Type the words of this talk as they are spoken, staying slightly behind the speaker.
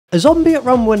A zombie at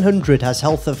round 100 has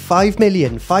health of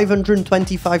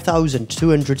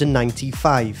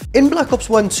 5,525,295. In Black Ops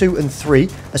 1, 2 and 3,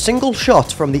 a single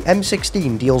shot from the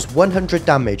M16 deals 100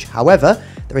 damage. However,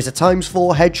 there is a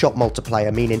 ×4 headshot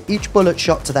multiplier, meaning each bullet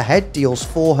shot to the head deals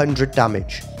 400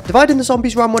 damage. Dividing the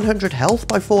zombies' round 100 health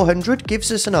by 400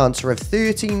 gives us an answer of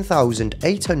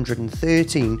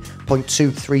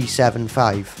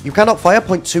 13,813.2375. You cannot fire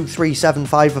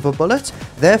 .2375 of a bullet,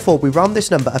 therefore we round this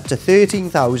number up to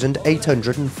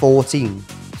 13,814.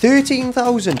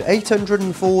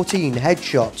 13,814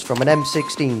 headshots from an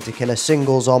M16 to kill a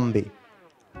single zombie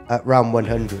at round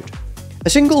 100. A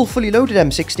single fully loaded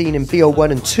M16 in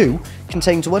BO1 and 2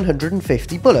 contains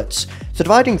 150 bullets, so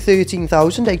dividing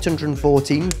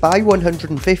 13,814 by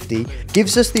 150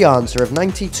 gives us the answer of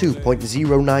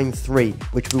 92.093,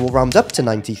 which we will round up to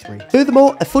 93.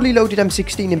 Furthermore, a fully loaded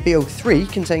M16 in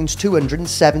BO3 contains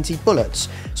 270 bullets,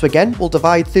 so again we'll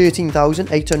divide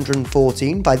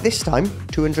 13,814 by this time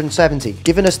 270,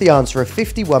 giving us the answer of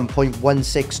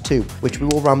 51.162, which we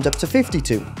will round up to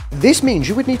 52. This means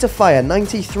you would need to fire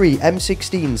 93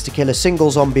 M16s to kill a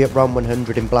single zombie at round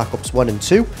 100 in Black Ops 1 and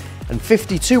 2, and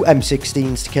 52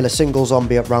 M16s to kill a single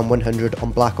zombie at round 100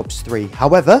 on Black Ops 3.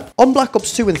 However, on Black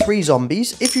Ops 2 and 3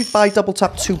 zombies, if you buy double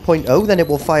tap 2.0, then it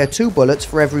will fire 2 bullets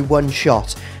for every 1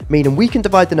 shot, meaning we can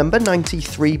divide the number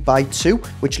 93 by 2,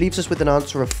 which leaves us with an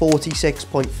answer of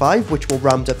 46.5, which will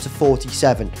round up to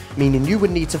 47, meaning you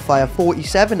would need to fire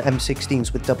 47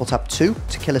 M16s with double tap 2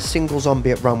 to kill a single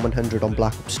zombie at round 100 on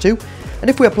Black Ops 2, and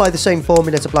if we apply the same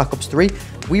formula to Black Ops 3,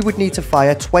 we would need to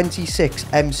fire 26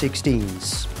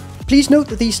 M16s. Please note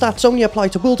that these stats only apply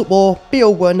to World at War,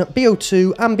 BO1,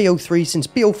 BO2 and BO3, since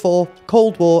BO4,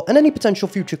 Cold War and any potential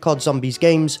future COD Zombies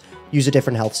games use a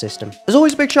different health system. As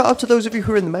always, a big shout out to those of you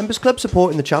who are in the members club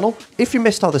supporting the channel. If you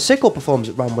missed how the sickle performs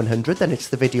at round 100, then it's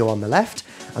the video on the left,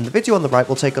 and the video on the right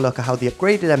will take a look at how the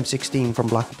upgraded M16 from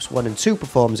Black Ops 1 and 2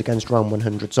 performs against round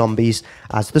 100 zombies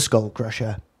as the Skull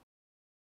Crusher.